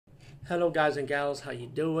Hello guys and gals, how you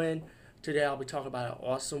doing? Today I'll be talking about an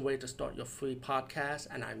awesome way to start your free podcast,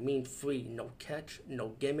 and I mean free, no catch, no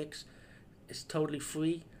gimmicks. It's totally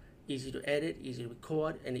free, easy to edit, easy to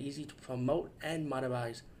record, and easy to promote and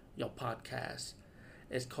monetize your podcast.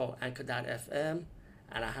 It's called Anchor.fm,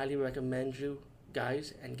 and I highly recommend you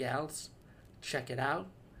guys and gals check it out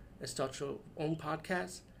and start your own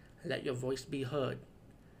podcast and let your voice be heard.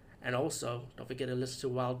 And also, don't forget to listen to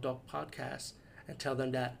Wild Dog Podcast and tell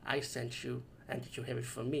them that I sent you and that you hear it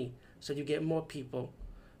from me. So you get more people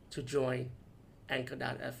to join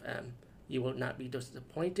Anchor.fm. You will not be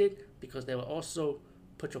disappointed because they will also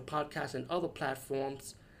put your podcast in other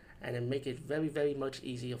platforms and then make it very, very much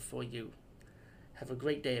easier for you. Have a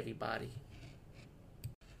great day, everybody.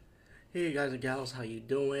 Hey guys and gals, how you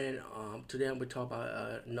doing? Today I'm going to talk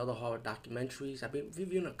about another horror documentaries. I've been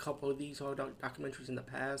reviewing a couple of these horror documentaries in the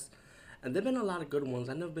past, and there've been a lot of good ones.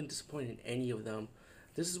 I've never been disappointed in any of them.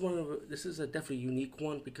 This is a definitely unique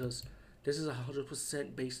one because this is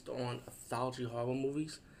 100% based on anthology horror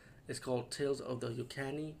movies. It's called Tales of the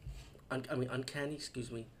Uncanny,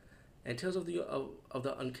 excuse me. And Tales of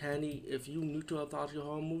the Uncanny. If you new to anthology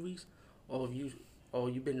horror movies, or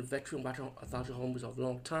you've been a veteran watching anthology horror movies for a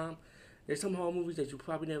long time, there's some horror movies that you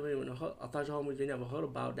probably never even heard, anthology horror movies you never heard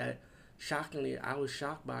about that. Shockingly, I was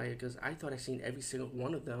shocked by it because I thought I'd seen every single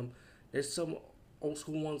one of them. There's some old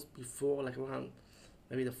school ones before, like around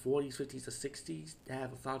maybe the 40s, 50s, or 60s that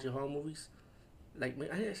have anthology horror movies. Like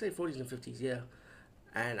I say 40s and 50s, yeah.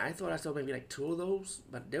 And I thought I saw maybe like two of those,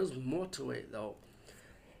 but there was more to it though.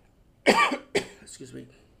 Excuse me.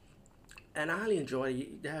 And I highly enjoyed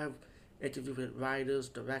it. They have interviews with writers,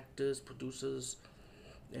 directors, producers,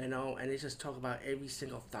 and they just talk about every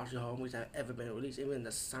single anthology horror movie that have ever been released, even in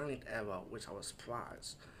the silent era, which I was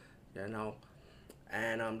surprised, you know.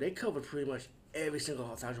 And they covered pretty much every single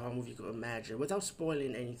anthology horror movie you could imagine, without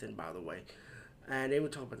spoiling anything, by the way. And they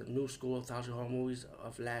would talk about the new school anthology horror movies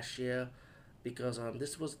of last year, because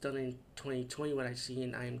this was done in 2020, what I see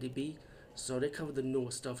in IMDb. So they covered the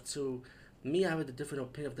newer stuff too. Me, I have a different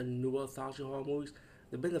opinion of the newer anthology horror movies.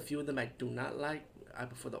 There've been a few of them I do not like. I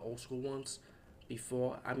prefer the old school ones.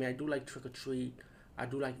 Before, I mean, I do like Trick or Treat. I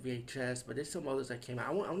do like VHS, but there's some others that came out.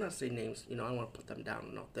 I won't not say names. I don't want to put them down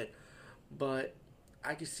or nothing. But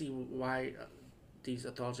I can see why these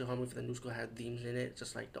anthology horror movies for the new school had themes in it,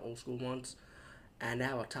 just like the old school ones. And they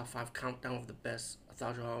have a top 5 countdown of the best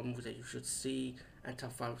anthology horror movies that you should see, and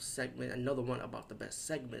top 5 segment. Another one about the best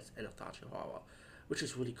segments in anthology horror, which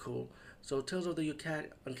is really cool. So Tales of the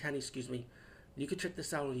Uncanny, excuse me. You can check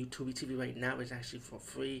this out on YouTube TV right now. It's actually for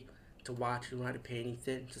free to watch. You don't have to pay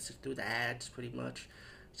anything to sit through the ads, pretty much.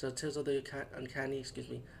 So Tales of the Uncanny, excuse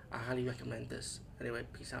me. I highly recommend this. Anyway,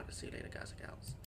 peace out and see you later, guys and gals.